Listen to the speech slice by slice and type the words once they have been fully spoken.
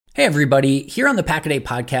Hey everybody, here on the Pack-A-Day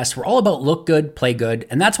podcast, we're all about look good, play good,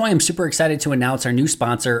 and that's why I'm super excited to announce our new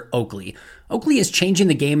sponsor, Oakley. Oakley is changing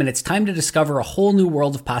the game and it's time to discover a whole new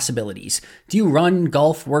world of possibilities. Do you run,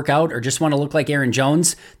 golf, work out, or just want to look like Aaron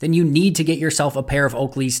Jones? Then you need to get yourself a pair of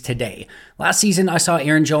Oakleys today. Last season, I saw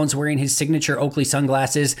Aaron Jones wearing his signature Oakley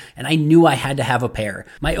sunglasses, and I knew I had to have a pair.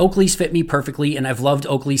 My Oakleys fit me perfectly, and I've loved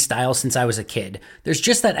Oakley style since I was a kid. There's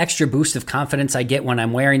just that extra boost of confidence I get when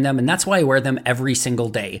I'm wearing them, and that's why I wear them every single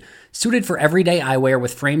day. Suited for everyday eyewear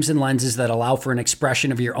with frames and lenses that allow for an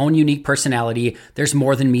expression of your own unique personality, there's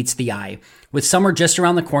more than meets the eye. With summer just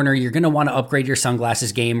around the corner, you're going to want to upgrade your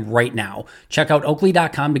sunglasses game right now. Check out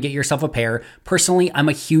Oakley.com to get yourself a pair. Personally, I'm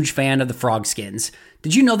a huge fan of the frog skins.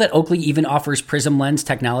 Did you know that Oakley even offers prism lens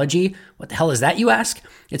technology? What the hell is that, you ask?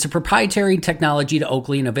 It's a proprietary technology to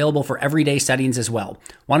Oakley and available for everyday settings as well.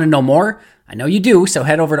 Want to know more? I know you do, so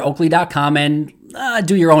head over to Oakley.com and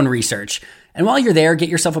do your own research. And while you're there, get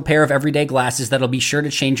yourself a pair of everyday glasses that'll be sure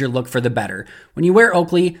to change your look for the better. When you wear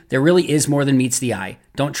Oakley, there really is more than meets the eye.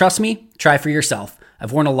 Don't trust me? Try for yourself.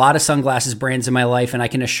 I've worn a lot of sunglasses brands in my life, and I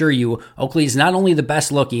can assure you, Oakley is not only the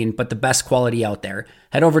best looking, but the best quality out there.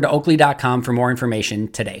 Head over to Oakley.com for more information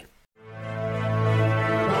today.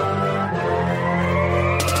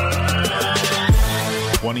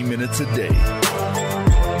 "20 minutes a day,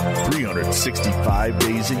 365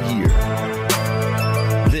 days a year.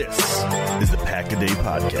 This is the Pack-A-Day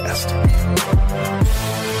Podcast.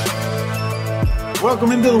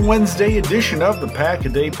 Welcome into the Wednesday edition of the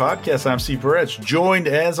Pack-A-Day Podcast. I'm Steve Peretz, joined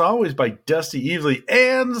as always by Dusty Evely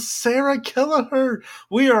and Sarah Kelleher.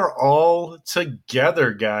 We are all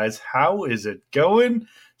together, guys. How is it going?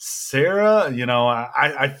 Sarah,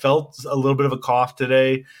 I felt a little bit of a cough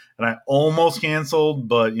today, and I almost canceled,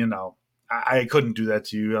 but, I couldn't do that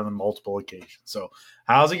to you on multiple occasions. So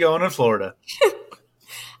how's it going in Florida?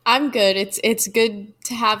 I'm good. It's good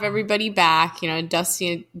to have everybody back.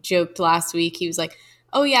 Dusty joked last week. He was like,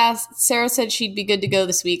 oh yeah, Sarah said she'd be good to go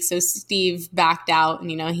this week. So Steve backed out and,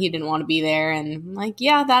 he didn't want to be there. And I'm like,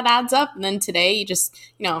 yeah, that adds up. And then today you just,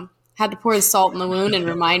 had to pour the salt in the wound and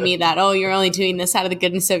remind me that, oh, you're only doing this out of the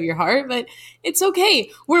goodness of your heart. But it's okay.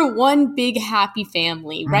 We're one big happy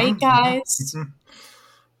family, right, guys?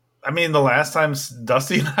 I mean, the last time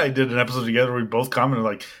Dusty and I did an episode together, we both commented,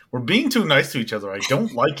 like, we're being too nice to each other. I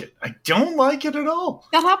don't like it. I don't like it at all.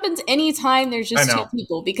 That happens anytime there's just two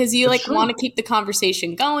people because you, want to keep the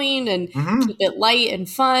conversation going and keep it light and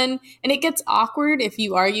fun. And it gets awkward if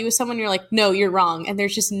you argue with someone, you're like, no, you're wrong. And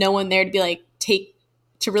there's just no one there to be like, take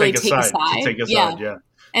a side. Yeah.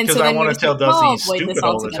 And because I want to tell Dusty he's stupid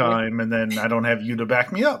all the time, and then I don't have you to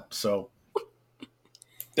back me up. So,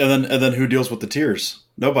 and then who deals with the tears?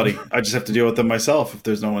 Nobody. I just have to deal with them myself if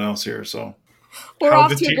there's no one else here. So we're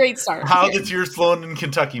off to a great start. How the tears flowing in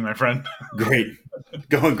Kentucky, my friend? Great,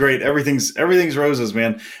 going great. Everything's roses,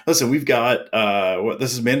 man. Listen, we've got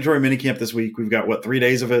this is mandatory minicamp this week. We've got 3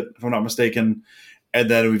 days of it, if I'm not mistaken,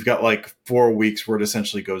 and then we've got 4 weeks where it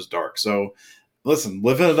essentially goes dark. So listen,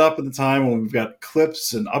 living it up at the time when we've got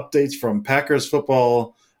clips and updates from Packers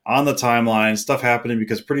football on the timeline, stuff happening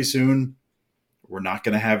because pretty soon we're not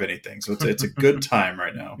going to have anything. So it's a good time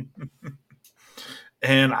right now.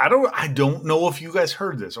 And I don't know if you guys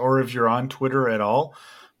heard this or if you're on Twitter at all,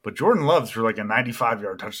 but Jordan Love threw a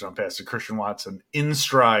 95-yard touchdown pass to Christian Watson in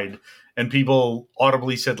stride. And people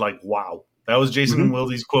audibly said wow. That was Jason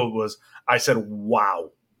Wilde's quote was, I said,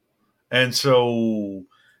 wow. And so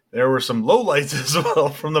there were some lowlights as well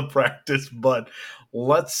from the practice, but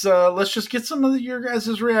let's just get some of your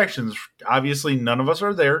guys' reactions. Obviously none of us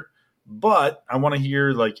are there. But I want to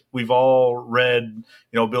hear, we've all read,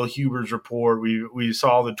 Bill Huber's report. We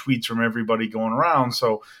saw the tweets from everybody going around.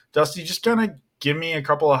 So, Dusty, just kind of give me a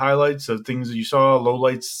couple of highlights of things that you saw,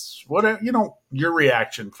 lowlights, whatever, your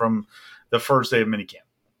reaction from the first day of minicamp.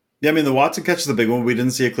 Yeah, I mean, the Watson catch is the big one. We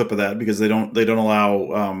didn't see a clip of that because they don't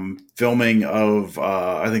allow filming of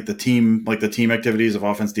I think the team activities of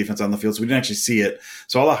offense, defense on the field. So we didn't actually see it.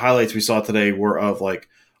 So all the highlights we saw today were of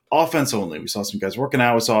offense only. We saw some guys working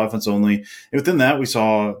out. We saw offense only. And within that, we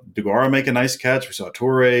saw DeGuara make a nice catch. We saw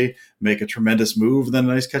Toure make a tremendous move and then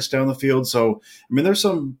a nice catch down the field. So, I mean, there's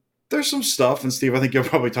some stuff. And Steve, I think you'll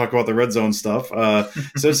probably talk about the red zone stuff.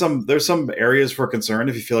 So there's some areas for concern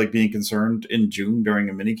if you feel like being concerned in June during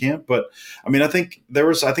a mini camp. But I mean, I think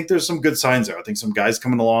there's some good signs there. I think some guys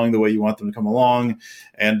coming along the way you want them to come along.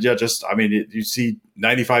 And yeah, you see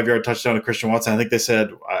 95-yard touchdown to Christian Watson. I think they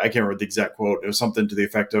said, I can't remember the exact quote. It was something to the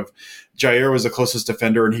effect of Jair was the closest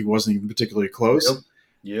defender and he wasn't even particularly close.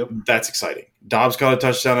 Yep. That's exciting. Dobbs got a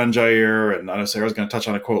touchdown on Jair, and I know Sarah's going to touch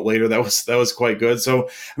on a quote later. That was quite good. So,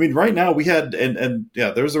 I mean, right now we had, and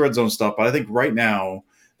yeah, there's the red zone stuff, but I think right now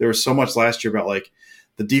there was so much last year about like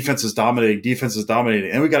the defense is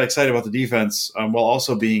dominating. And we got excited about the defense while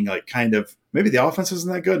also being like kind of maybe the offense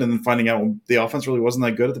isn't that good. And then finding out the offense really wasn't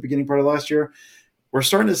that good at the beginning part of last year. We're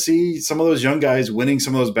starting to see some of those young guys winning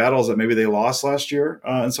some of those battles that maybe they lost last year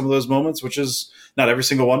in some of those moments, which is not every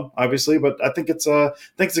single one, obviously, but I think it's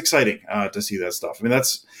exciting to see that stuff. I mean,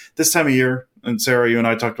 that's this time of year, and Sarah, you and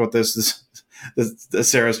I talked about this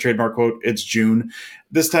Sarah's trademark quote, it's June.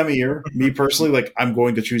 This time of year, me personally, like I'm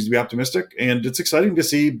going to choose to be optimistic, and it's exciting to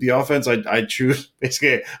see the offense. I choose,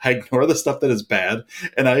 basically, I ignore the stuff that is bad,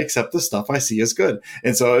 and I accept the stuff I see as good.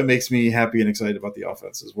 And so it makes me happy and excited about the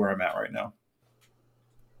offense is where I'm at right now.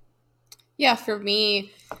 Yeah, for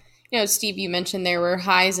me, Steve, you mentioned there were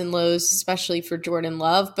highs and lows, especially for Jordan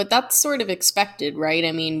Love, but that's sort of expected, right?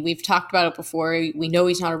 I mean, we've talked about it before. We know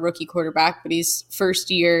he's not a rookie quarterback, but he's first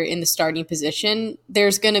year in the starting position.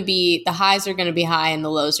 There's going to be, the highs are going to be high and the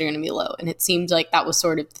lows are going to be low. And it seems like that was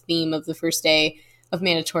sort of the theme of the first day of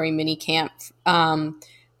mandatory minicamp.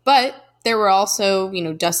 But there were also,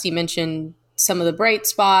 Dusty mentioned some of the bright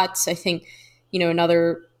spots. I think,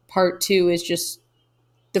 another part too is just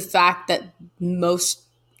the fact that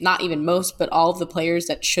not even most, but all of the players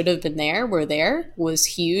that should have been there were there was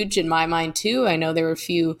huge in my mind too. I know there were a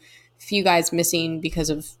few guys missing because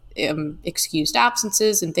of excused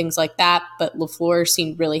absences and things like that, but LaFleur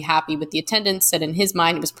seemed really happy with the attendance, said in his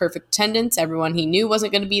mind it was perfect attendance. Everyone he knew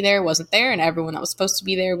wasn't going to be there wasn't there, and everyone that was supposed to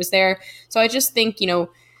be there was there. So I just think,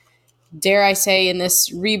 dare I say, in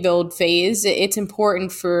this rebuild phase, it's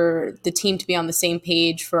important for the team to be on the same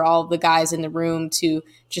page, for all the guys in the room to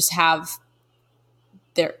just have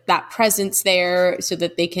that presence there so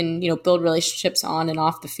that they can, build relationships on and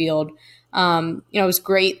off the field. It was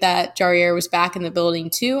great that Jair was back in the building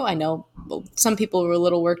too. I know some people were a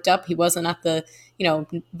little worked up. He wasn't at the,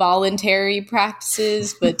 voluntary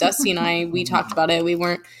practices, but Dusty and I, we talked about it. We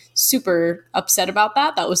weren't super upset about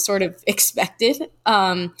that. That was sort of expected.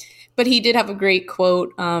 But he did have a great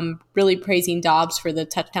quote, really praising Dobbs for the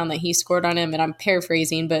touchdown that he scored on him. And I'm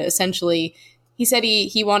paraphrasing, but essentially he said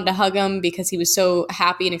he wanted to hug him because he was so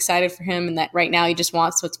happy and excited for him, and that right now he just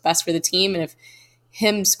wants what's best for the team. And if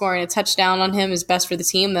him scoring a touchdown on him is best for the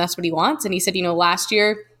team, that's what he wants. And he said, last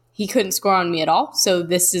year he couldn't score on me at all. So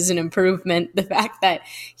this is an improvement, the fact that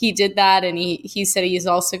he did that. And he said he's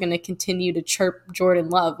also going to continue to chirp Jordan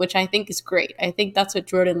Love, which I think is great. I think that's what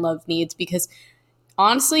Jordan Love needs, because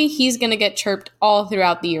honestly, he's going to get chirped all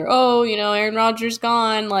throughout the year. Oh, Aaron Rodgers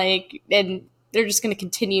gone, and they're just going to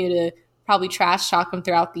continue to probably trash talk him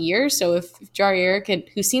throughout the year. So if Jair,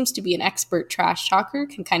 who seems to be an expert trash talker,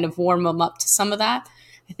 can kind of warm him up to some of that,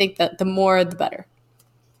 I think that the more, the better.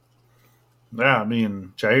 Yeah, I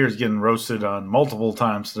mean, Jair's getting roasted on multiple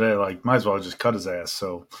times today. Might as well just cut his ass.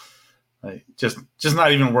 So, just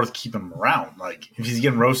not even worth keeping him around. If he's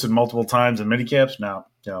getting roasted multiple times in minicamps, now,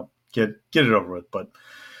 get it over with. But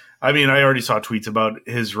I mean, I already saw tweets about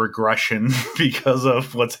his regression because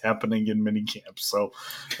of what's happening in minicamp. So,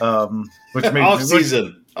 which made off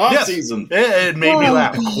season. It made me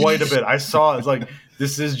laugh quite a bit. I saw it's like,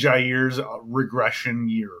 this is Jair's regression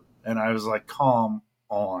year, and I was like, calm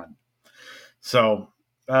on. So,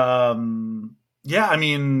 I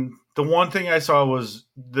mean, the one thing I saw was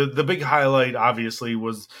the big highlight. Obviously,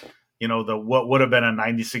 was what would have been a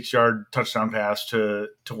 96-yard touchdown pass to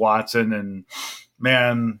Watson, and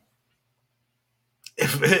man.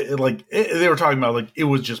 They were talking about it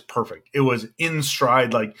was just perfect. It was in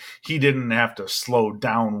stride. He didn't have to slow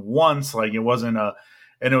down once. It wasn't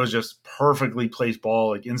and it was just perfectly placed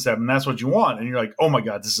ball, in step. And that's what you want. And you're like, oh my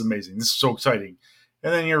God, this is amazing. This is so exciting.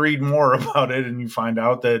 And then you read more about it and you find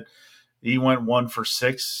out that he went 1 for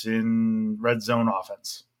 6 in red zone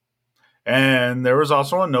offense. And there was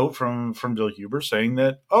also a note from Bill Huber saying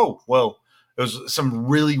that, it was some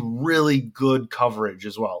really, really good coverage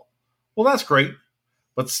as well. Well, that's great.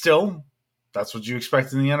 But still, that's what you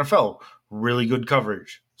expect in the NFL. Really good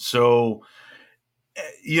coverage. So,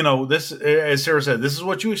 this, as Sarah said, this is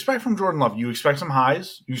what you expect from Jordan Love. You expect some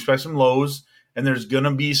highs, you expect some lows, and there's going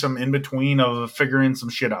to be some in between of figuring some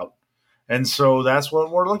shit out. And so that's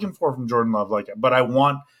what we're looking for from Jordan Love. But I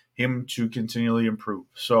want him to continually improve.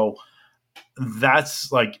 So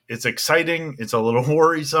that's it's exciting. It's a little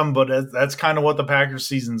worrisome, but that's kind of what the Packers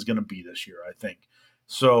season is going to be this year, I think.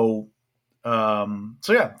 So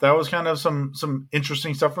that was kind of some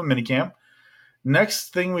interesting stuff from minicamp.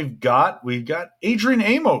 Next thing we've got Adrian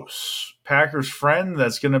Amos, Packers friend,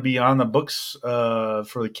 that's going to be on the books for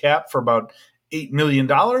the cap for about $8 million,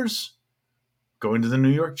 going to the New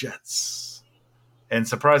York Jets. And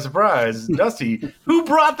surprise, surprise, Dusty, who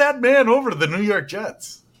brought that man over to the New York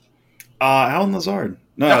Jets? Alan Lazard.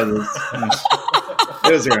 No,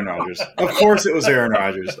 It was Aaron Rodgers. Of course it was Aaron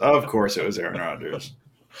Rodgers. Of course it was Aaron Rodgers.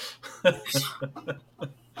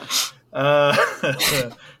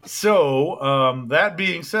 So that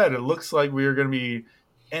being said, it looks like we are going to be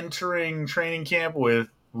entering training camp with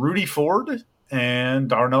Rudy Ford and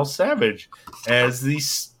Darnell Savage as the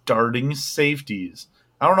starting safeties.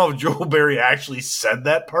 I don't know if Joel Berry actually said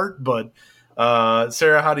that part, but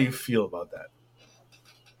Sarah, how do you feel about that?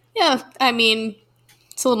 Yeah, I mean,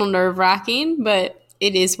 it's a little nerve-wracking, but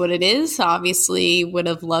it is what it is. Obviously, would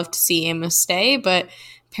have loved to see Amos stay, but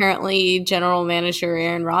apparently general manager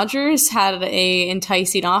Aaron Rodgers had a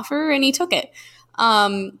enticing offer, and he took it.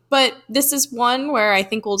 But this is one where I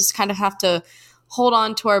think we'll just kind of have to hold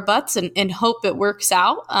on to our butts and hope it works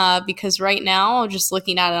out, because right now, just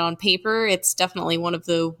looking at it on paper, it's definitely one of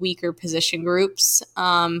the weaker position groups.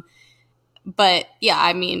 But yeah,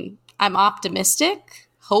 I mean, I'm optimistic,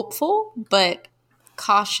 hopeful, but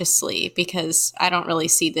cautiously, because I don't really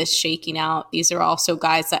see this shaking out. These are also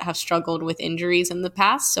guys that have struggled with injuries in the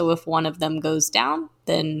past. So if one of them goes down,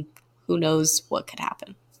 then who knows what could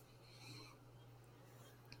happen.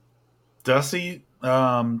 Dusty,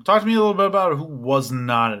 talk to me a little bit about who was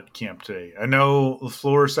not at camp today. I know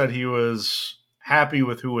LaFleur said he was happy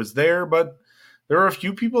with who was there, but there were a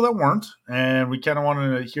few people that weren't, and we kind of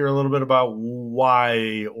wanted to hear a little bit about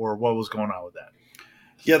why or what was going on with that.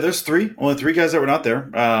 Yeah, there's only three guys that were not there.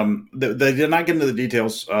 They did not get into the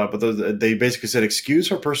details, but they basically said excuse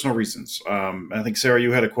for personal reasons. I think, Sarah,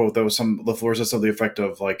 you had a quote that was LaFleur said something to the effect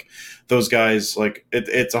of, like, those guys, like,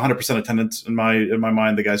 it's 100% attendance in my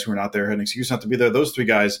mind. The guys who were not there had an excuse not to be there. Those three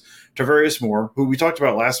guys, Tavarius Moore, who we talked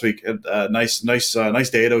about last week, nice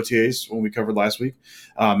day at OTAs when we covered last week,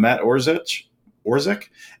 Matt Orzech,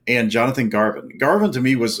 and Jonathan Garvin. Garvin, to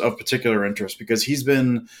me, was of particular interest because he's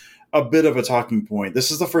been a bit of a talking point.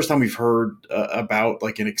 This is the first time we've heard about,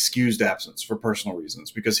 like, an excused absence for personal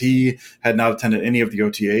reasons, because he had not attended any of the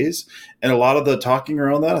OTAs. And a lot of the talking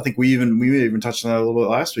around that, I think we even touched on that a little bit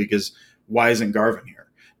last week, is why isn't Garvin here?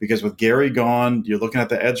 Because with Gary gone, you're looking at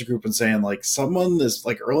the edge group and saying, like, someone is,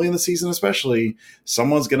 like, early in the season especially,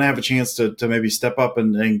 someone's going to have a chance to maybe step up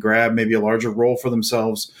and grab maybe a larger role for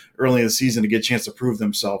themselves early in the season to get a chance to prove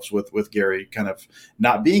themselves with Gary kind of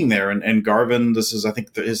not being there. And Garvin, this is, I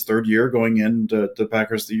think, his third year going into the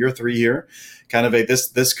Packers, the year 3 here, kind of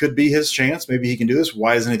this could be his chance. Maybe he can do this.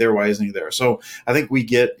 Why isn't he there? Why isn't he there? So I think we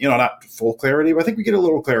get, not full clarity, but I think we get a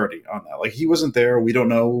little clarity on that. Like, he wasn't there. We don't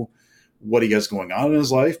know what he has going on in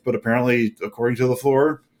his life, but apparently, according to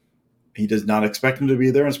LaFleur, he does not expect him to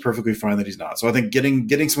be there, and it's perfectly fine that he's not. So I think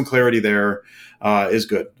getting some clarity there is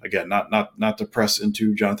good. Again, not to press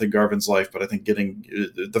into Jonathan Garvin's life, but I think getting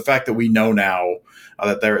the fact that we know now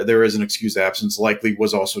that there is an excused absence, likely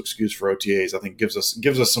was also excused for OTAs, I think gives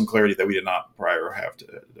us some clarity that we did not prior have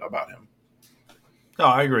about him. No,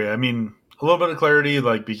 I agree. I mean, a little bit of clarity,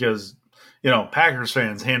 like, because Packers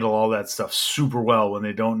fans handle all that stuff super well when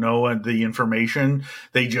they don't know the information.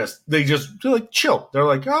 They're like, chill. They're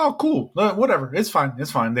like, oh, cool, whatever, it's fine.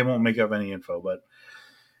 They won't make up any info. But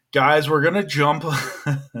guys, we're gonna jump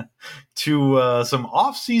to some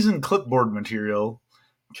off-season clipboard material,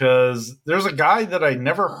 because there's a guy that I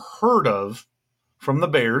never heard of from the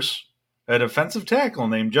Bears, a defensive tackle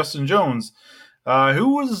named Justin Jones,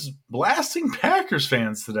 who was blasting Packers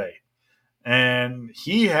fans today. And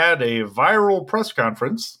he had a viral press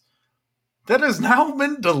conference that has now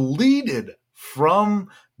been deleted from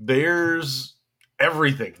Bears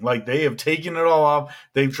everything. Like, they have taken it all off.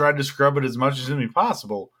 They've tried to scrub it as much as humanly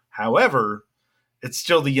possible. However, it's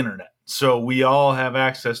still the internet, so we all have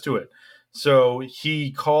access to it. So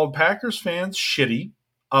he called Packers fans shitty,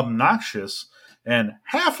 obnoxious, and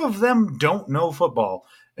half of them don't know football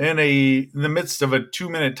in the midst of a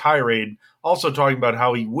 2-minute tirade, also talking about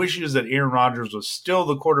how he wishes that Aaron Rodgers was still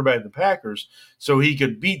the quarterback of the Packers so he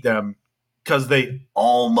could beat them, because they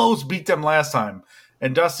almost beat them last time.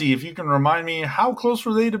 And Dusty, if you can remind me, how close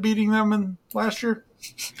were they to beating them last year?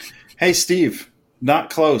 Hey, Steve, not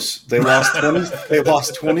close. They lost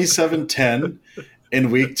 27-10 in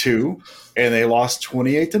week 2, and they lost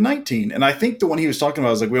 28-19. And I think the one he was talking about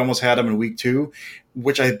was, like, we almost had them in week 2,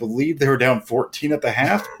 which I believe they were down 14 at the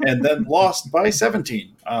half and then lost by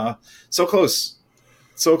 17. So close.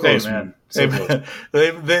 So close, hey, man. So close.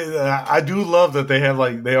 I do love that they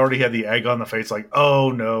already had the egg on the face, like,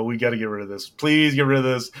 oh no, we got to get rid of this. Please get rid of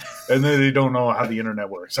this. And then they don't know how the internet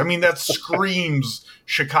works. I mean, that screams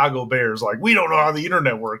Chicago Bears. Like, we don't know how the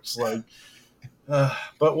internet works. Like,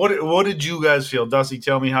 but what did you guys feel? Dusty,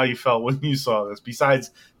 tell me how you felt when you saw this,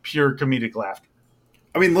 besides pure comedic laughter.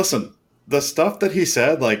 I mean, listen, the stuff that he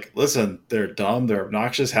said, like, listen, they're dumb, they're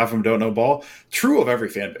obnoxious, half of them don't know ball, true of every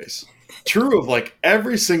fan base. true of like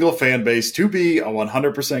every single fan base, to be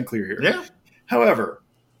 100% clear here. Yeah. However,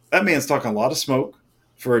 that man's talking a lot of smoke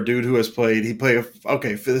for a dude who has played. He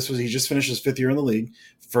just finished his 5th year in the league.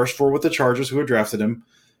 First 4 with the Chargers, who had drafted him.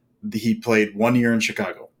 He played 1 year in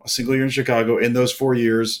Chicago, a single year in Chicago. In those 4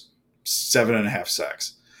 years, 7.5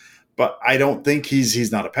 sacks. But I don't think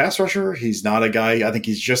he's not a pass rusher. He's not a guy. I think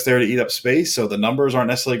he's just there to eat up space. So the numbers aren't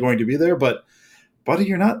necessarily going to be there. But buddy,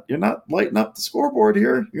 you're not lighting up the scoreboard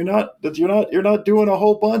here. You're not doing a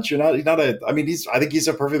whole bunch. I think he's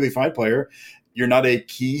a perfectly fine player. You're not a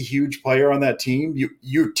key, huge player on that team.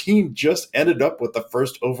 Your team just ended up with the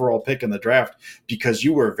first overall pick in the draft because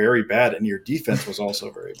you were very bad and your defense was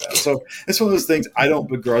also very bad. So it's one of those things. I don't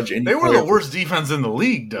begrudge any. They were the worst defense in the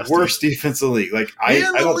league, Dusty. Worst defense in the league. Like I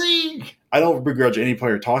don't begrudge any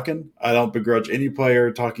player talking. I don't begrudge any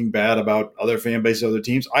player talking bad about other fan bases, other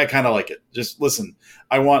teams. I kind of like it. Just listen.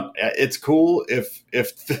 It's cool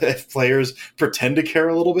if players pretend to care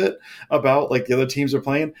a little bit about like the other teams are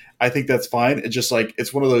playing. I think that's fine. It's just like,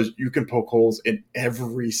 it's one of those, you can poke holes in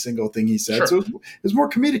every single thing he said. Sure. So it's more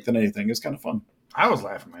comedic than anything. It's kind of fun. I was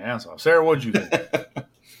laughing my ass off. Sarah, what'd you think?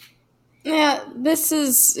 Yeah, this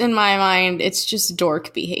is, in my mind, it's just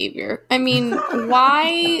dork behavior. I mean,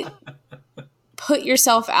 why put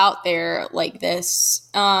yourself out there like this?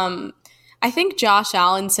 I think Josh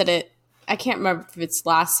Allen said it, I can't remember if it's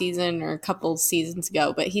last season or a couple seasons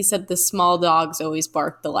ago, but he said the small dogs always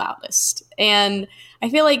bark the loudest. And I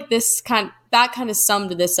feel like that kind of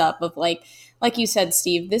summed this up of like you said,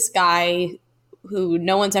 Steve, this guy who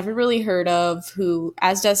no one's ever really heard of, who,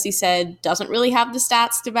 as Dusty said, doesn't really have the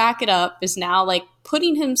stats to back it up, is now like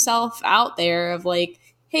putting himself out there of like,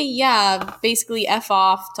 hey, yeah, basically F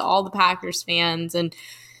off to all the Packers fans. And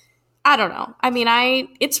I don't know. I mean,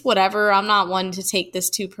 it's whatever. I'm not one to take this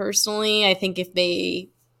too personally. I think if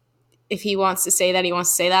he wants to say that, he wants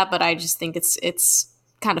to say that, but I just think it's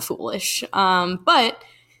kind of foolish. But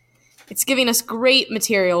it's giving us great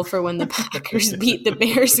material for when the Packers beat the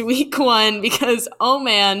Bears week 1 because, oh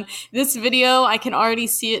man, this video, I can already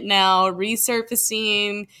see it now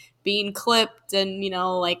resurfacing, being clipped, and,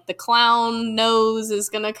 like the clown nose is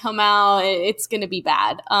going to come out. It's going to be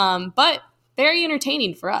bad. But very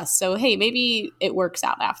entertaining for us. So, hey, maybe it works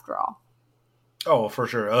out after all. Oh, for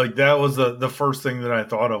sure. Like that was the first thing that I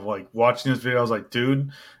thought of, like watching this video. I was like,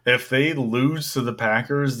 dude, if they lose to the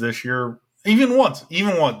Packers this year, even once,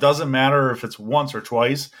 doesn't matter if it's once or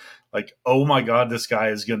twice, like, oh my God, this guy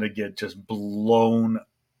is going to get just blown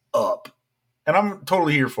up. And I'm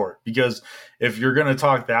totally here for it because if you're going to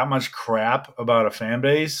talk that much crap about a fan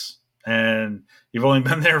base and you've only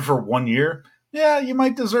been there for 1 year, yeah, you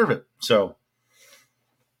might deserve it. So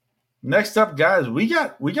next up, guys, we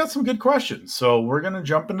got some good questions. So we're going to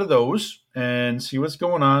jump into those and see what's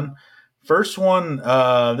going on. First one,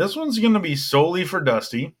 this one's going to be solely for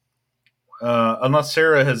Dusty. Unless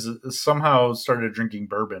Sarah has somehow started drinking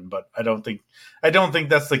bourbon, but I don't think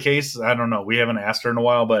that's the case. I don't know. We haven't asked her in a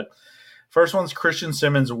while, but first one's Christian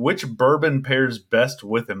Simmons. Which bourbon pairs best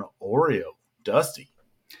with an Oreo? Dusty.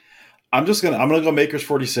 I'm gonna go Maker's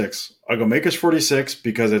 46. I'll go Maker's 46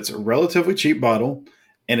 because it's a relatively cheap bottle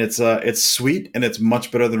and it's sweet and it's much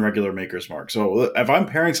better than regular Maker's Mark. So if I'm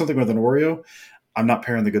pairing something with an Oreo, I'm not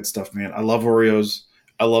pairing the good stuff, man. I love Oreos.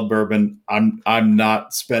 I love bourbon. I'm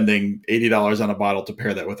not spending $80 on a bottle to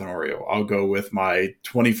pair that with an Oreo. I'll go with my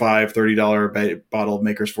 $25, $30 bottle of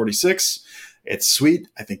Maker's 46. It's sweet.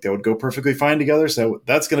 I think they would go perfectly fine together. So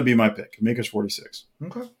that's going to be my pick, Maker's 46.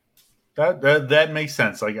 Okay, that makes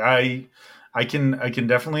sense. Like I can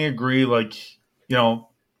definitely agree. Like,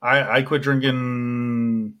 I quit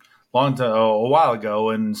drinking a while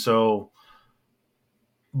ago, and so.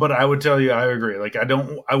 But I would tell you, I agree. Like,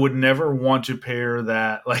 I would never want to pair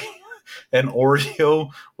that, like, an Oreo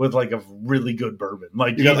with like a really good bourbon.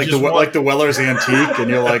 Like you got like the Weller's Antique, and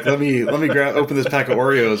you're like, let me open this pack of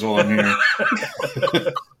Oreos while I'm here.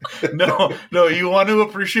 No, you want to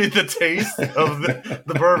appreciate the taste of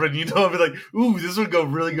the bourbon. Be like, ooh, this would go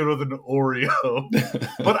really good with an Oreo.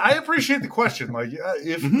 But I appreciate the question. Like,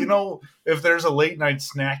 if if there's a late night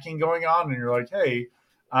snacking going on, and you're like, hey.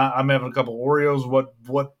 I'm having a couple Oreos.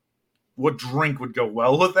 What drink would go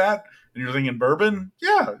well with that? And you're thinking bourbon?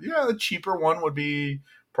 Yeah, the cheaper one would be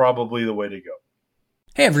probably the way to go.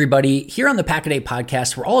 Hey everybody, here on the Pack-A-Day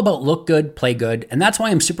podcast, we're all about look good, play good, and that's why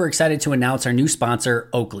I'm super excited to announce our new sponsor,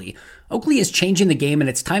 Oakley. Oakley is changing the game, and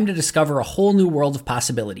it's time to discover a whole new world of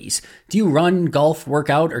possibilities. Do you run, golf, work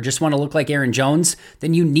out, or just want to look like Aaron Jones?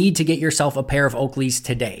 Then you need to get yourself a pair of Oakleys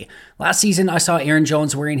today. Last season, I saw Aaron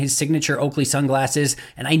Jones wearing his signature Oakley sunglasses,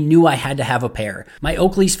 and I knew I had to have a pair. My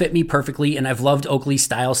Oakleys fit me perfectly, and I've loved Oakley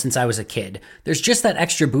style since I was a kid. There's just that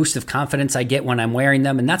extra boost of confidence I get when I'm wearing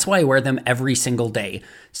them, and that's why I wear them every single day.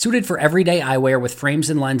 Suited for everyday eyewear with frames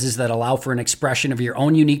and lenses that allow for an expression of your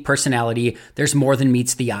own unique personality, there's more than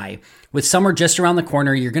meets the eye. With summer just around the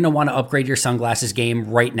corner, you're going to want to upgrade your sunglasses game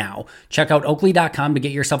right now. Check out Oakley.com to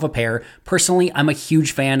get yourself a pair. Personally, I'm a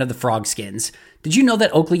huge fan of the frog skins. Did you know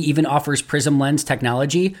that Oakley even offers prism lens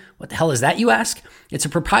technology? What the hell is that, you ask? It's a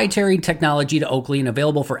proprietary technology to Oakley and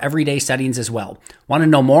available for everyday settings as well. Want to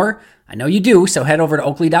know more? I know you do, so head over to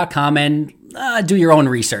Oakley.com and do your own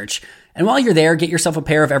research. And while you're there, get yourself a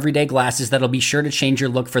pair of everyday glasses that'll be sure to change your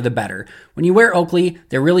look for the better. When you wear Oakley,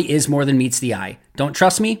 there really is more than meets the eye. Don't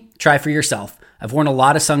trust me? Try for yourself. I've worn a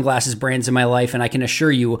lot of sunglasses brands in my life, and I can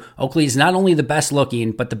assure you, Oakley is not only the best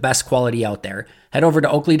looking, but the best quality out there. Head over to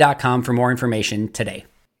Oakley.com for more information today.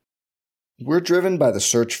 We're driven by the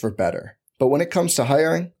search for better. But when it comes to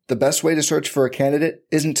hiring, the best way to search for a candidate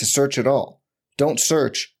isn't to search at all. Don't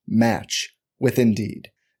search, match with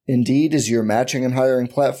Indeed. Indeed is your matching and hiring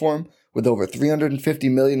platform with over 350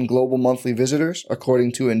 million global monthly visitors,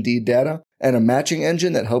 according to Indeed data, and a matching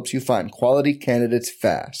engine that helps you find quality candidates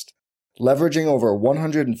fast. Leveraging over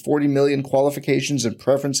 140 million qualifications and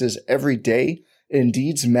preferences every day,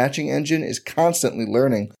 Indeed's matching engine is constantly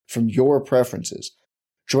learning from your preferences.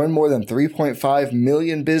 Join more than 3.5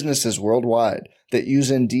 million businesses worldwide that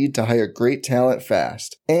use Indeed to hire great talent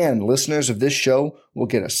fast. And listeners of this show will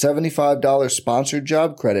get a $75 sponsored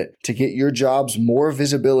job credit to get your jobs more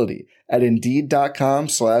visibility at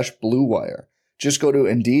Indeed.com/Blue Wire. Just go to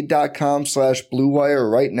Indeed.com/Blue Wire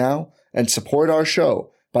right now and support our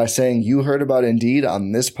show by saying you heard about Indeed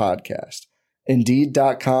on this podcast.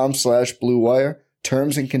 Indeed.com/Blue Wire.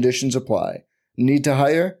 Terms and conditions apply. Need to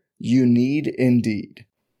hire? You need Indeed.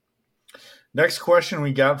 Next question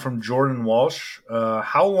we got from Jordan Walsh.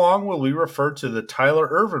 How long will we refer to the Tyler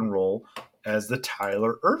Ervin role as the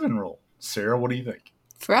Tyler Ervin role? Sarah, what do you think?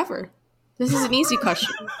 Forever. This is an easy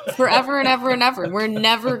question. Forever and ever and ever. We're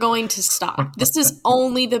never going to stop. This is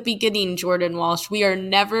only the beginning, Jordan Walsh. We are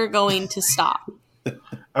never going to stop.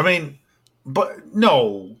 I mean, but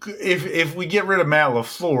no, if we get rid of Matt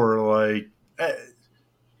LaFleur,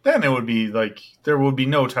 then it would be like there would be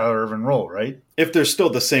no Tyler Ervin role, right? If there's still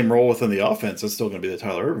the same role within the offense, it's still going to be the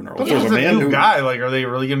Tyler Ervin role. But there's a new guy. Are they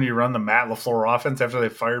really going to be running the Matt LaFleur offense after they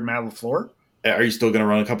fired Matt LaFleur? Are you still going to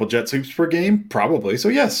run a couple jet sweeps per game? Probably. So,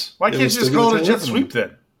 yes. Why can't you just call it a jet sweep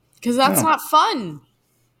then? Because that's not fun.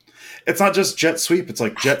 It's not just jet sweep. It's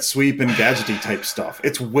like jet sweep and gadgety type stuff.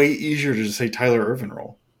 It's way easier to just say Tyler Ervin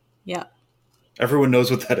role. Yeah. Everyone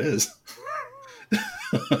knows what that is.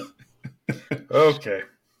 Okay.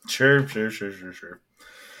 Sure.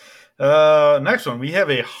 Next one. We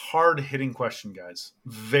have a hard-hitting question, guys.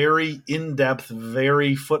 Very in-depth,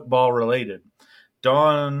 very football-related.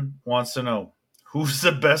 Dawn wants to know, who's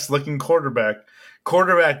the best-looking quarterback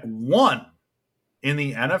one in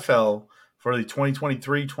the NFL for the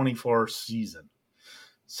 2023-24 season?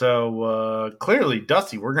 So, clearly,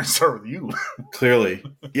 Dusty, we're going to start with you. Clearly.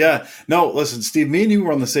 Yeah. No, listen, Steve, me and you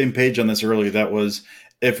were on the same page on this earlier. That was,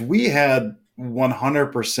 if we had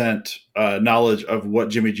 100% knowledge of what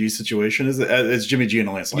Jimmy G's situation is, it's Jimmy G and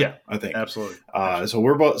a landslide. Yeah, I think absolutely. So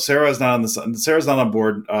we're both. Sarah's not on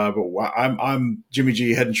board, but I'm Jimmy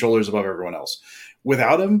G head and shoulders above everyone else.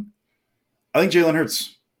 Without him, I think Jalen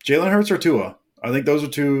Hurts or Tua. I think those are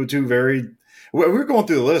two very. We were going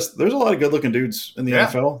through the list. There's a lot of good-looking dudes in the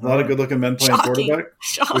NFL. A lot of good-looking men playing quarterback.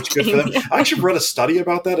 Which good for them. Yeah. I actually read a study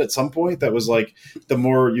about that at some point. That was like the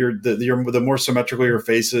more symmetrical your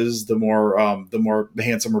face is, the more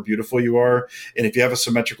handsome or beautiful you are. And if you have a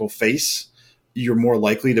symmetrical face, you're more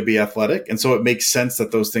likely to be athletic. And so it makes sense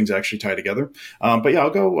that those things actually tie together. But yeah,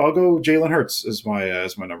 I'll go. Jalen Hurts is my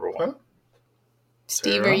number one. Okay.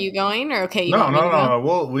 Steve, are you going or okay? No.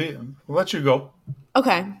 We'll let you go.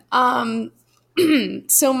 Okay.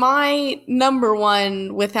 So my number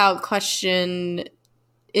one, without question,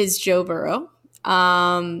 is Joe Burrow.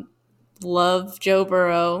 Love Joe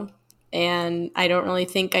Burrow, and I don't really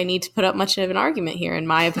think I need to put up much of an argument here. In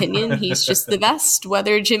my opinion, he's just the best,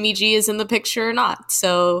 whether Jimmy G is in the picture or not.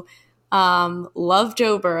 So, love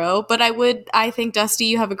Joe Burrow, but I think, Dusty,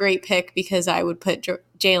 you have a great pick because I would put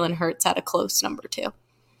Jalen Hurts at a close number 2.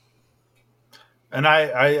 And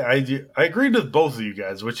I agreed with both of you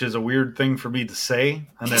guys, which is a weird thing for me to say,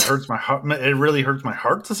 and it hurts my heart. It really hurts my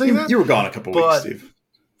heart to say that. You were gone a couple weeks, Steve.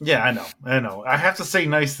 Yeah, I know. I have to say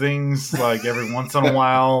nice things like every once in a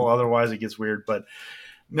while, otherwise it gets weird. But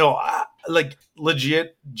no, like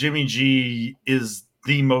legit, Jimmy G is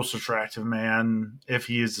the most attractive man if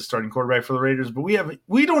he is the starting quarterback for the Raiders. But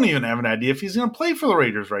we don't even have an idea if he's going to play for the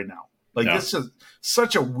Raiders right now. Like this is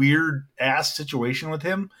such a weird ass situation with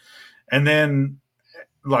him. And then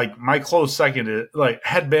like my close second is like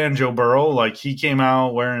headband Joe Burrow. Like he came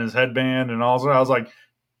out wearing his headband and all that. I was like,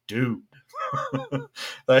 dude.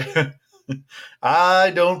 Like,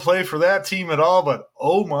 I don't play for that team at all, but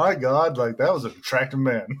oh my god, like that was an attractive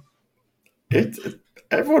man.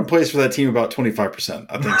 Everyone plays for that team about 25%,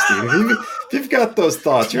 I think, Steve. You've got those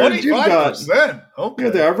thoughts. 25%.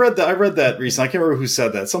 Okay. I read that recently. I can't remember who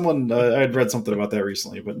said that. Someone I had read something about that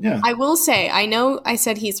recently, but yeah. I will say, I know I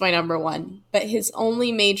said he's my number one, but his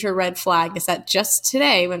only major red flag is that just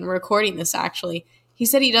today, when we're recording this, actually, he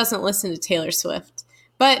said he doesn't listen to Taylor Swift.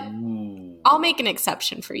 But I'll make an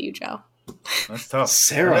exception for you, Joe. That's tough.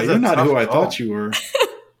 Sarah, you're not who I thought you were.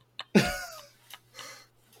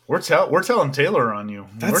 We're telling Taylor on you.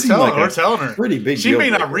 We're telling her. Pretty big she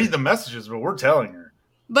may not read the messages, but we're telling her.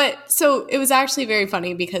 But so it was actually very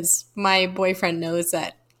funny because my boyfriend knows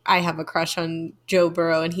that I have a crush on Joe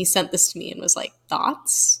Burrow, and he sent this to me and was like,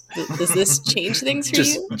 "Thoughts? Does this change things for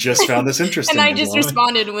you?" Just found this interesting. And I just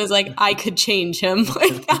responded and was like, "I could change him."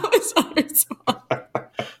 Like that was our response.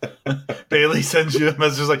 Bailey sends you a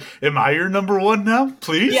message like, "Am I your number one now?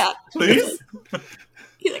 Please, yeah, please."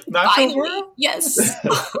 He's like, not finally, yes.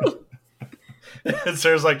 And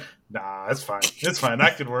Sarah's like, "Nah, it's fine. It's fine.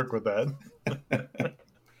 I could work with that."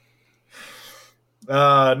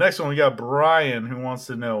 Next one, we got Brian who wants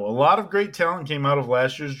to know: a lot of great talent came out of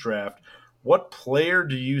last year's draft. What player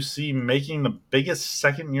do you see making the biggest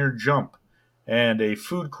second-year jump? And a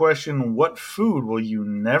food question: what food will you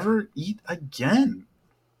never eat again?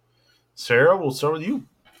 Sarah, we'll start with you.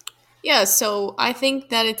 Yeah, so I think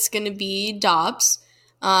that it's going to be Dobbs.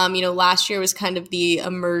 Last year was kind of the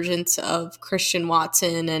emergence of Christian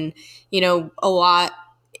Watson and, a lot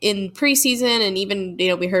in preseason. And even,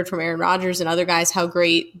 we heard from Aaron Rodgers and other guys how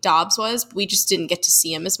great Dobbs was. We just didn't get to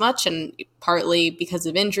see him as much, and partly because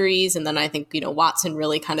of injuries. And then I think, Watson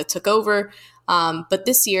really kind of took over. But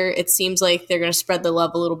this year, it seems like they're going to spread the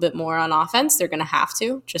love a little bit more on offense. They're going to have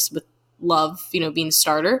to, just with Love, being a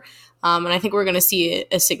starter. And I think we're going to see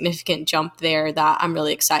a significant jump there that I'm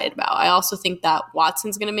really excited about. I also think that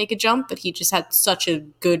Watson's going to make a jump, but he just had such a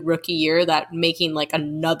good rookie year that making like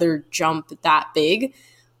another jump that big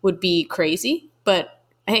would be crazy. But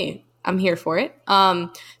hey, I'm here for it.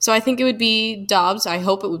 So I think it would be Dobbs. I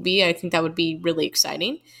hope it would be. I think that would be really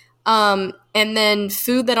exciting. And then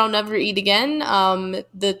food that I'll never eat again,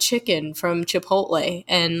 the chicken from Chipotle.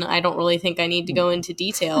 And I don't really think I need to go into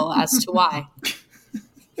detail as to why.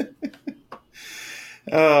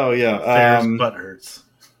 Oh yeah, Sarah's butt hurts.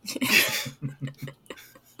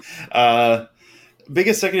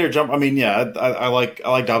 Biggest second year jump. I mean, yeah, I like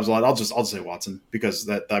Dobbs a lot. I'll just say Watson because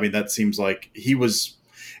that seems like he was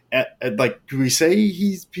like. Do we say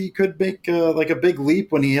he could make like a big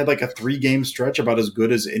leap when he had like a 3-game stretch about as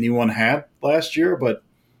good as anyone had last year? But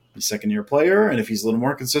he's second year player, and if he's a little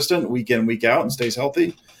more consistent week in week out and stays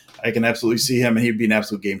healthy, I can absolutely see him, and he'd be an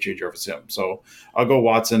absolute game changer if it's him. So I'll go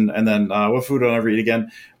Watson, and then what food I'll never eat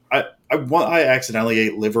again? I accidentally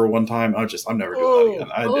ate liver one time. I'm never doing that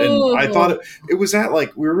again. And I thought it was at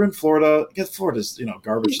like we were in Florida. I guess Florida's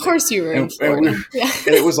garbage. Of course, you were in Florida. And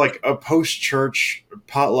it was like a post-church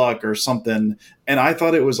potluck or something, and I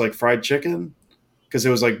thought it was like fried chicken because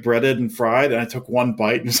it was like breaded and fried. And I took one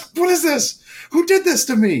bite and was like, "What is this? Who did this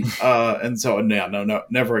to me?" And so no,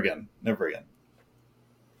 never again.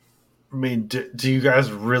 I mean, do you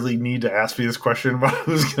guys really need to ask me this question about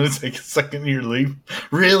who's going to take a second-year leave?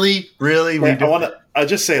 Really? Wait, I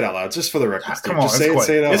just say it out loud, just for the record. Come on, say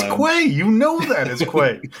it out loud. It's Quay. You know that. It's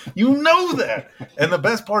Quay. You know that. And the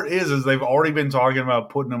best part is they've already been talking about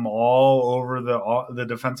putting him all over the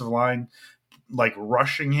defensive line, like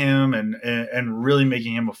rushing him and really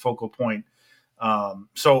making him a focal point.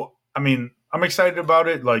 So, I mean, I'm excited about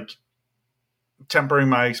it. Like, tempering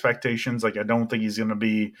my expectations. Like, I don't think he's going to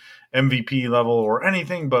be MVP level or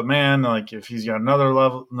anything, but man, like if he's got another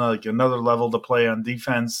level to play on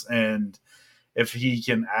defense, and if he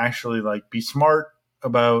can actually like be smart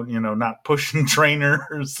about, not pushing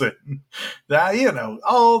trainers and that,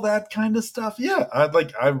 all that kind of stuff. Yeah.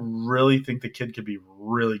 I really think the kid could be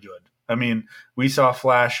really good. I mean, we saw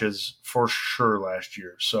flashes for sure last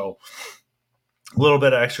year. So a little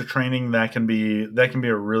bit of extra training that can be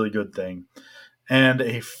a really good thing. And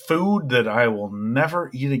a food that I will never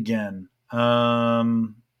eat again.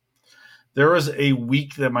 There was a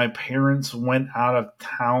week that my parents went out of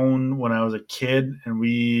town when I was a kid, and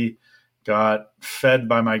we got fed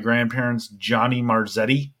by my grandparents Johnny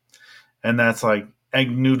Marzetti, and that's like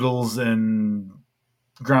egg noodles and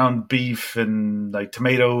ground beef and like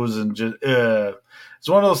tomatoes and just it's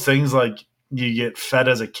one of those things like you get fed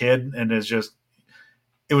as a kid, and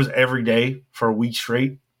it was every day for a week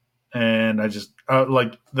straight, and I just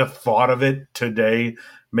like the thought of it today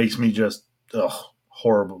makes me just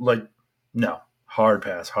horrible. Like, no, hard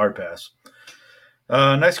pass.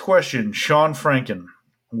 Next question, Sean Franken.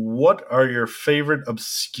 What are your favorite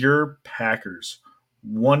obscure Packers?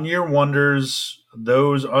 1-year wonders,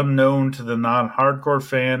 those unknown to the non-hardcore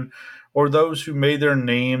fan, or those who made their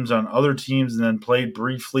names on other teams and then played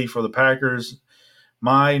briefly for the Packers.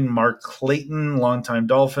 Mine, Mark Clayton, longtime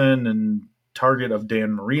Dolphin and target of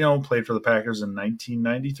Dan Marino, played for the Packers in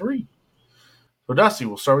 1993. So, Dusty,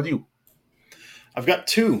 we'll start with you. I've got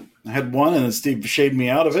two. I had one, and then Steve shaved me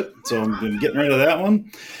out of it, so I'm getting rid of that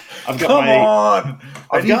one. I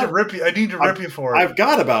need to rip you for it. I've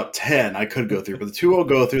got about 10 I could go through, but the two I'll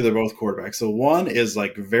go through, they're both quarterbacks. So one is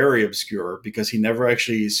like very obscure because he never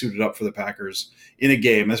actually suited up for the Packers in a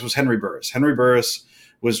game. This was Henry Burris. Henry Burris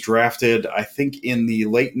was drafted, I think, in the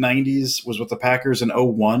late 90s, was with the Packers in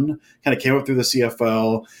 01, kind of came up through the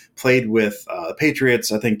CFL, played with the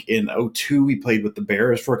Patriots. I think in 02 he played with the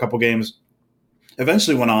Bears for a couple games.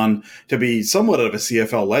 Eventually went on to be somewhat of a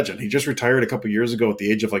CFL legend. He just retired a couple years ago at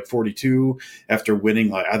the age of like 42 after winning,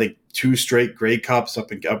 like, I think, 2 straight Grey Cups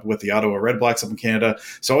up with the Ottawa Red Blacks up in Canada.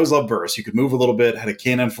 So I always loved Burris. He could move a little bit, had a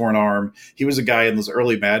cannon for an arm. He was a guy in those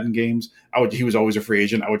early Madden games. He was always a free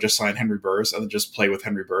agent. I would just sign Henry Burris and then just play with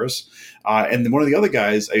Henry Burris. And then one of the other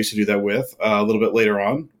guys I used to do that with a little bit later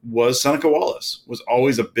on was Seneca Wallace. Was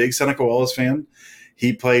always a big Seneca Wallace fan.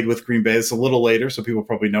 He played with Green Bay. It's a little later, so people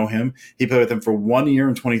probably know him. He played with them for 1 year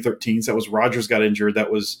in 2013. So that was Rodgers got injured. That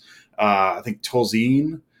was, I think,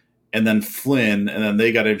 Tolzien and then Flynn, and then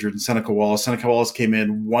they got injured. And Seneca Wallace. Seneca Wallace came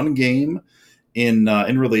in one game in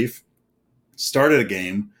relief, started a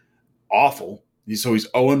game, awful. So he's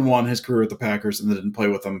 0-1 his career with the Packers, and then didn't play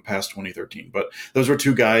with them past 2013. But those were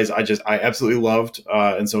two guys I absolutely loved.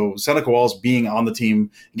 And so Seneca Wallace being on the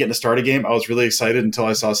team and getting to start a game, I was really excited until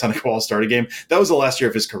I saw Seneca Wallace start a game. That was the last year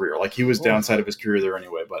of his career. Like, he was downside of his career there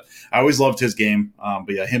anyway. But I always loved his game.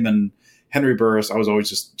 But yeah, him and Henry Burris, I was always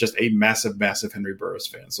just a massive, massive Henry Burris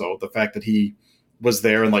fan. So the fact that he was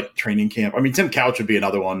there in like training camp. I mean, Tim Couch would be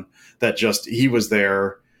another one that he was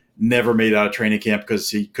there. Never made it out of training camp because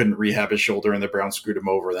he couldn't rehab his shoulder, and the Browns screwed him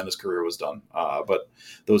over. Then his career was done. But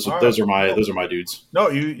those are my dudes. No,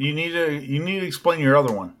 you need to explain your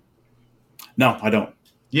other one. No, I don't.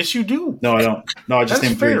 Yes, you do. No, I don't. No, I just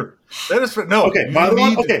named fair. three. That is fair. No, okay, my other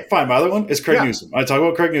one. Okay, fine. My other one is Craig Newsom. I talk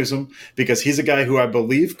about Craig Newsom because he's a guy who I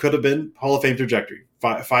believe could have been Hall of Fame trajectory.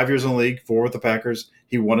 5 years in the league, 4 with the Packers.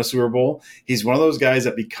 He won a Super Bowl. He's one of those guys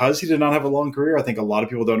that because he did not have a long career, I think a lot of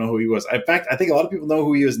people don't know who he was. In fact, I think a lot of people know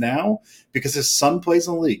who he is now because his son plays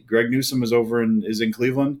in the league. Greg Newsom is in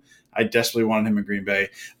Cleveland. I desperately wanted him in Green Bay,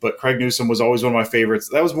 but Craig Newsom was always one of my favorites.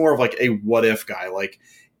 That was more of like a what if guy, like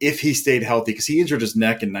if he stayed healthy, because he injured his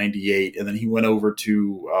neck in '98, and then he went over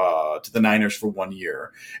to the Niners for 1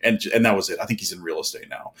 year, and that was it. I think he's in real estate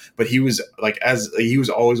now, but he was he was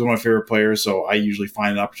always one of my favorite players. So I usually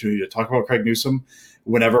find an opportunity to talk about Craig Newsom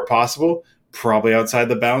whenever possible. Probably outside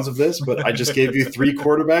the bounds of this, but I just gave you 3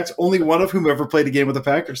 quarterbacks, only one of whom ever played a game with the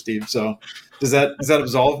Packers, Steve. So does that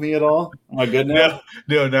absolve me at all? Am I good now?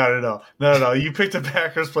 No, not at all. Not at all. You picked a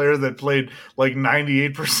Packers player that played like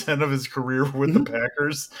 98% of his career with the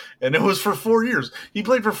Packers, and it was for 4 years. He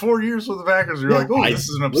played for 4 years with the Packers. You're like, oh, this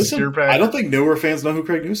is an obscure Packer. I don't think newer fans know who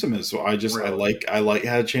Craig Newsom is, so I had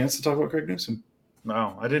a chance to talk about Craig Newsom.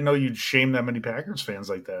 No, I didn't know you'd shame that many Packers fans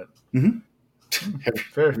like that. Mm-hmm.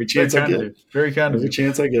 Every chance I get. Very kind of you. Every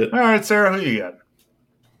chance I get. All right, Sarah, who you got?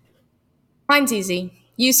 Mine's easy.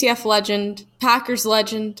 UCF legend, Packers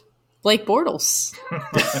legend, Blake Bortles.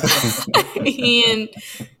 And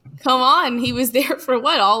come on, he was there for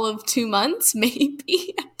what, all of 2 months,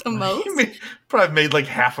 maybe at the most. Probably made like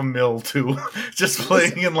 $500,000 too, just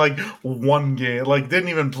playing in like one game. Like didn't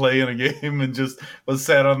even play in a game and just was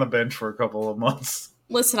sat on the bench for a couple of months.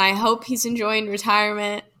 Listen, I hope he's enjoying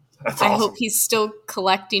retirement. That's awesome. I hope he's still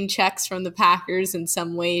collecting checks from the Packers in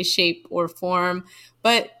some way, shape, or form.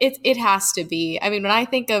 But it has to be. I mean, when I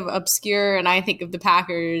think of obscure and I think of the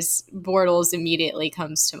Packers, Bortles immediately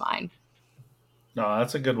comes to mind. No,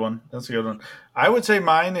 that's a good one. I would say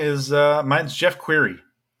mine's Jeff Query.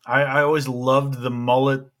 I always loved the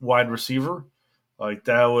mullet wide receiver. Like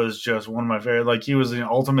that was just one of my favorite. Like he was an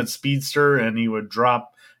ultimate speedster, and he would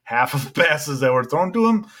drop half of the passes that were thrown to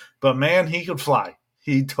him, but man, he could fly.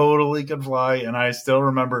 He totally could fly, and I still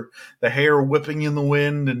remember the hair whipping in the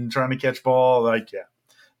wind and trying to catch ball. Like, yeah,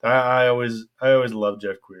 I always loved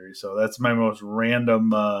Jeff Query, so that's my most random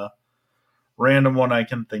one I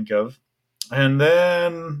can think of. And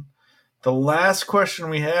then the last question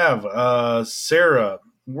we have, Sarah,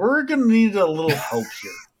 we're gonna need a little help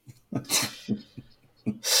here.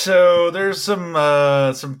 So there's some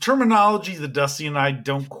terminology that Dusty and I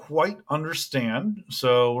don't quite understand.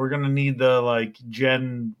 So we're gonna need the like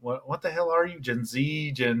Gen. What the hell are you? Gen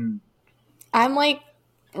Z? I'm like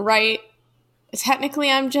right. Technically,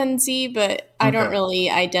 I'm Gen Z, but I don't really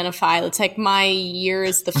identify. It's like my year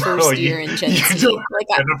is the first year in Gen Z. You don't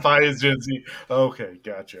identify as Gen Z. Okay,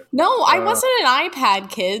 gotcha. No, I wasn't an iPad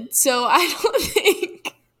kid, so I don't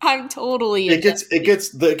think I'm totally. The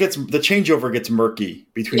changeover gets murky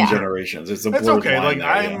between generations. It's okay. Like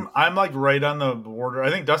I'm like right on the border.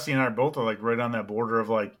 I think Dusty and I are both are like right on that border of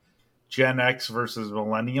like Gen X versus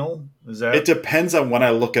millennial. Is that? It depends on when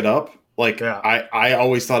I look it up. Like I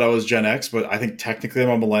always thought I was Gen X, but I think technically I'm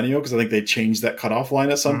a millennial because I think they changed that cutoff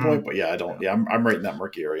line at some point. But I don't. Yeah, I'm right in that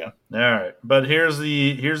murky area. All right, but here's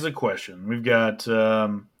the question. We've got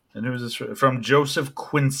and who's this from? Joseph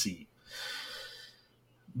Quincy.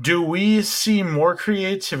 Do we see more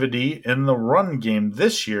creativity in the run game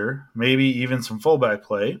this year? Maybe even some fullback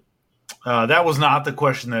play. That was not the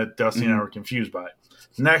question that Dusty and I were confused by.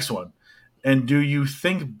 Next one. And do you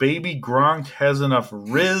think Baby Gronk has enough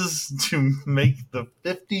Riz to make the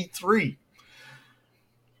 53?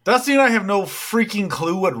 Dusty and I have no freaking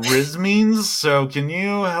clue what Riz means, so can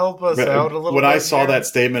you help us out a little bit? When I saw that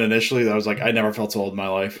statement initially, I was like, I never felt so old in my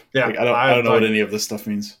life. Yeah, like, I don't know what any of this stuff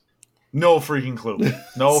means. No freaking clue.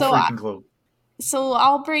 Freaking clue. So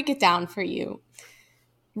I'll break it down for you.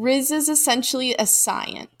 Riz is essentially a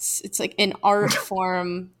science. It's like an art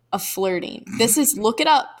form of flirting. This is, look it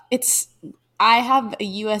up. I have a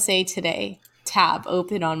USA Today tab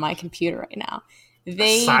open on my computer right now.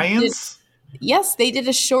 Science? Yes, they did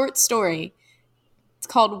a short story. It's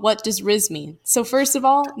called "What Does Riz Mean?" So first of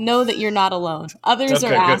all, know that you're not alone. Others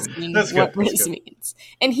are asking what Riz means.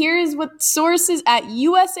 And here's what sources at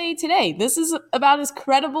USA Today, this is about as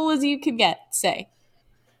credible as you could get, say.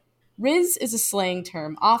 Riz is a slang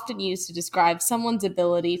term often used to describe someone's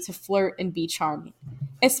ability to flirt and be charming,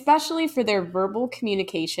 especially for their verbal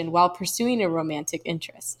communication while pursuing a romantic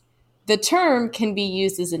interest. The term can be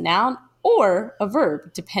used as a noun or a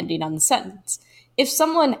verb, depending on the sentence. If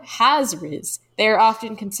someone has Riz, they are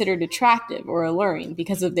often considered attractive or alluring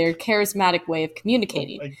because of their charismatic way of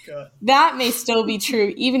communicating. Oh my God. That may still be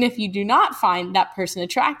true even if you do not find that person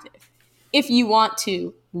attractive. If you want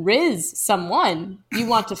to Riz someone, you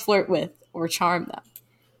want to flirt with or charm them.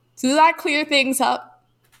 So does that clear things up?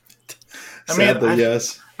 Sadly,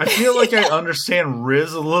 yes. I feel like I understand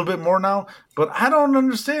Riz a little bit more now, but I don't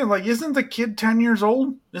understand. Like, isn't the kid 10 years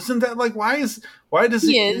old? Isn't that like, why does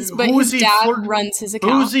he is, but his dad runs his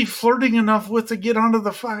account. Who is he flirting enough with to get onto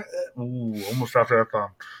the fire? Ooh, almost dropped that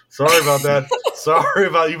bomb. Sorry about that.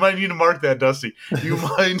 You might need to mark that, Dusty. You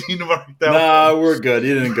might need to mark that. Nah, we're good.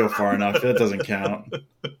 You didn't go far enough. That doesn't count.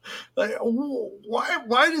 Like,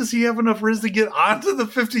 why does he have enough Riz to get onto the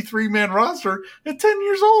 53-man roster at 10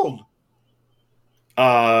 years old?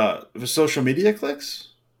 The social media clicks?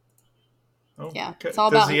 Oh, yeah, okay. It's all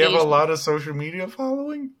about Does he have a lot of social media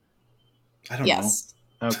following? I don't know.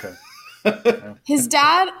 Okay. His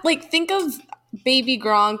dad, like, think of Baby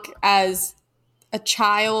Gronk as a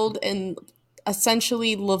child, and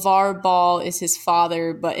essentially LeVar Ball is his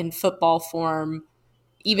father, but in football form,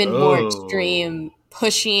 even more extreme,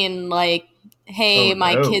 pushing like, hey,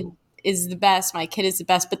 my kid is the best,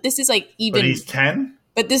 but this is like even... But he's 10?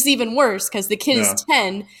 But this is even worse because the kid is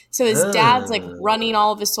 10. So his dad's like running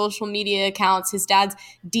all of his social media accounts. His dad's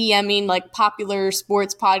DMing like popular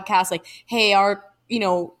sports podcasts like, hey, our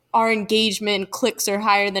engagement clicks are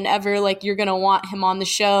higher than ever. Like, you're going to want him on the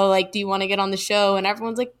show. Like, do you want to get on the show? And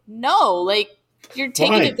everyone's like, no, like, you're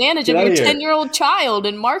taking advantage of your 10-year-old child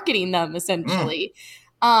and marketing them essentially.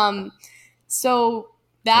 So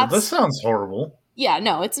that's... Well, this sounds horrible. Yeah,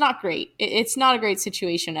 no, it's not great. It's not a great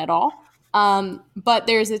situation at all. But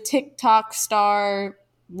there's a TikTok star,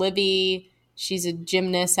 Libby. She's a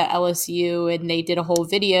gymnast at LSU, and they did a whole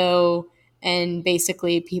video, and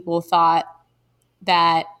basically people thought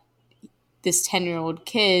that this 10-year-old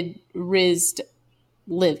kid rizzed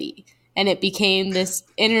Livy, and it became this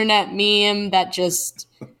internet meme that just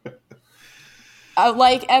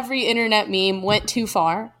like every internet meme went too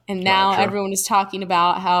far, and now everyone is talking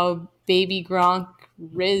about how Baby Gronk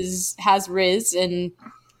has Riz and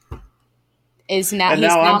is now. And he's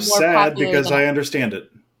now now I'm more sad popular because than I understand it.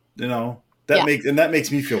 That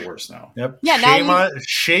makes me feel worse now. Yep. Yeah.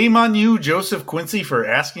 Shame on you, Joseph Quincy, for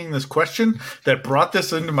asking this question that brought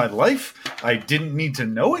this into my life. I didn't need to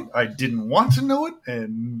know it. I didn't want to know it.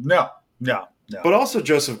 And no. But also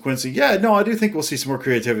Joseph Quincy. Yeah, no, I do think we'll see some more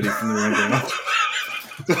creativity from the ring game.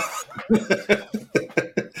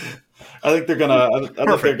 I think they're gonna. That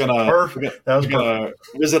was gonna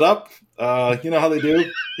whiz it up. You know how they do.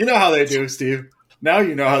 You know how they do, Steve. Now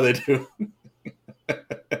you know how they do.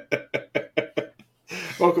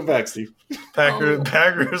 Welcome back, Steve.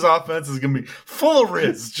 Packers offense is gonna be full of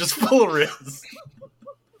Riz, just full of Riz.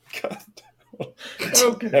 God.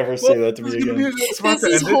 Don't ever say that to me again. This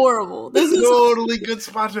is horrible. This is totally good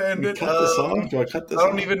spot to end it. Cut this off? Do I cut this I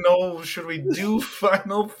don't off? even know. Should we do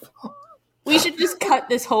final? We should just cut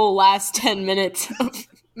this whole last 10 minutes of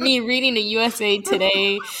me reading a USA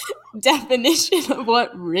Today definition of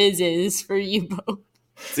what Riz is for you both.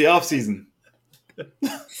 It's the off season.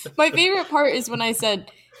 My favorite part is when I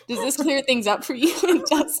said, "Does this clear things up for you?" And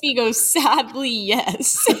Dusty goes, "Sadly,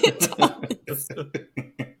 yes, it does."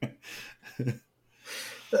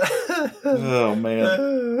 Oh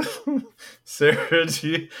man, Sarah,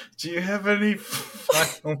 do you have any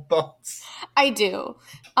final thoughts? I do,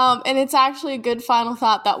 and it's actually a good final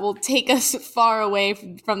thought that will take us far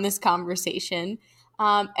away from this conversation.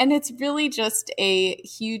 And it's really just a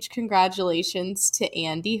huge congratulations to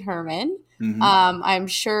Andy Herman. Mm-hmm. I'm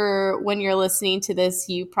sure when you're listening to this,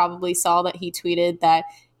 you probably saw that he tweeted that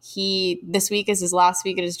this week is his last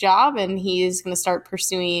week at his job, and he is going to start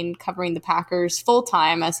pursuing covering the Packers full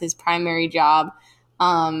time as his primary job.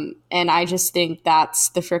 And I just think that's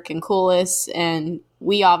the freaking coolest. And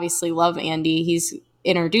we obviously love Andy. He's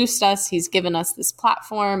introduced us. He's given us this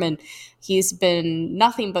platform, and he's been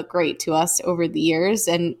nothing but great to us over the years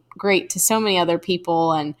and great to so many other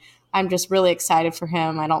people. And I'm just really excited for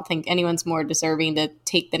him. I don't think anyone's more deserving to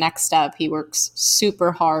take the next step. He works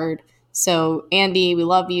super hard. So Andy, we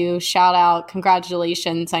love you. Shout out.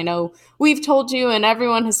 Congratulations. I know we've told you and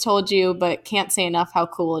everyone has told you, but can't say enough how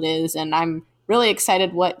cool it is. And I'm really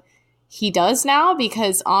excited what he does now,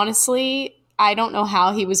 because honestly, I don't know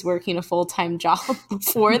how he was working a full-time job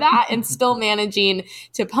before that and still managing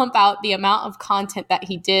to pump out the amount of content that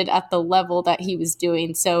he did at the level that he was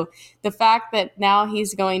doing. So the fact that now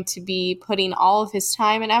he's going to be putting all of his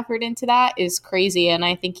time and effort into that is crazy. And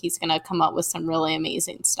I think he's going to come up with some really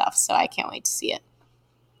amazing stuff. So I can't wait to see it.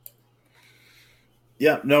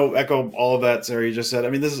 Yeah, no, echo all of that Sarah you just said.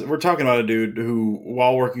 I mean, we're talking about a dude who,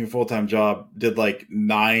 while working a full-time job, did like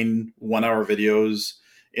 9 one-hour videos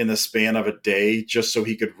in the span of a day just so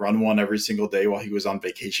he could run one every single day while he was on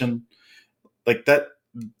vacation. Like that,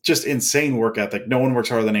 just insane work ethic. No one works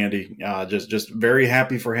harder than Andy. Just very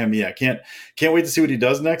happy for him. Yeah, can't wait to see what he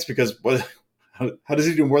does next, because how does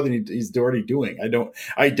he do more than he's already doing? I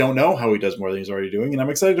don't know how he does more than he's already doing, and I'm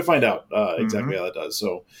excited to find out exactly how that does.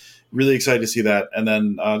 So really excited to see that. And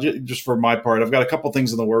then just for my part, I've got a couple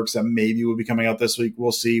things in the works that maybe will be coming out this week.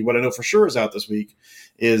 We'll see. What I know for sure is out this week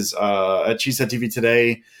is at Cheesehead TV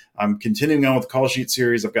Today. I'm continuing on with the Call Sheet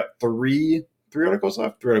series. I've got three articles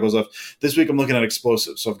left. This week I'm looking at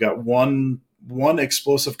explosives. So I've got one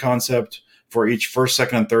explosive concept for each first,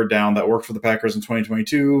 second, and third down that worked for the Packers in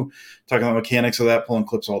 2022, talking about mechanics of that, pulling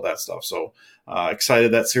clips, all that stuff. So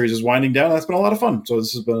excited that series is winding down. That's been a lot of fun. So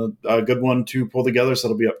this has been a good one to pull together. So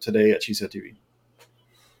it'll be up today at Cheesehead TV.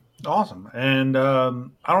 Awesome. And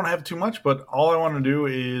I don't have too much, but all I want to do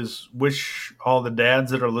is wish all the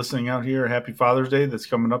dads that are listening out here a happy Father's Day that's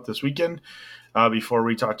coming up this weekend before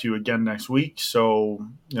we talk to you again next week. So,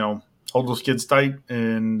 hold those kids tight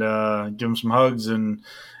and give them some hugs and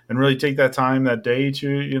really take that time that day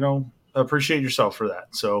to, appreciate yourself for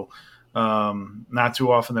that. So not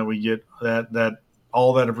too often that we get that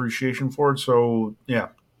all that appreciation for it. So, yeah,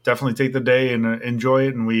 definitely take the day and enjoy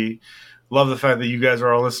it. And we love the fact that you guys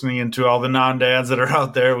are all listening, and to all the non-dads that are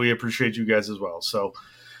out there, we appreciate you guys as well. So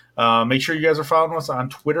make sure you guys are following us on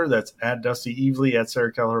Twitter. That's at Dusty Evely, at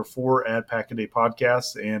Sarah Keller 4, at Packaday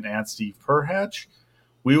Podcast, and at Steve Perhatch.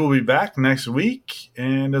 We will be back next week.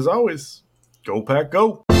 And as always, go Pack,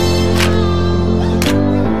 go.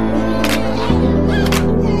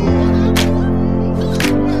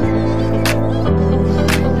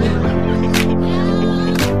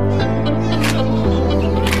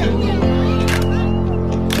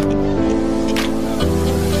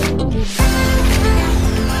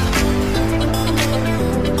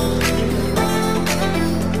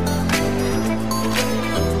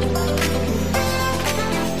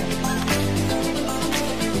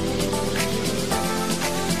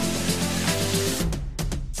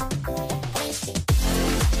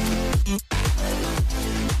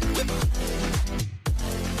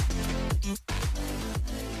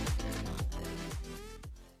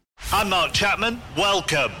 I'm Mark Chapman.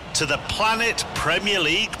 Welcome to the Planet Premier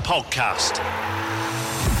League podcast.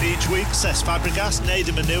 Each week, Cesc Fabregas,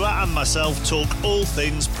 Nader Manua and myself talk all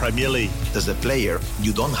things Premier League. As a player,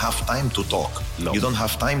 you don't have time to talk. No. You don't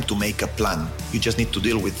have time to make a plan. You just need to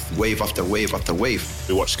deal with wave after wave after wave.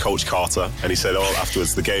 We watched Coach Carter and he said,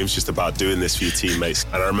 afterwards, the game's just about doing this for your teammates.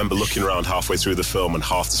 And I remember looking around halfway through the film and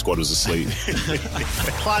half the squad was asleep.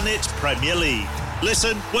 Planet Premier League.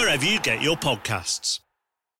 Listen wherever you get your podcasts.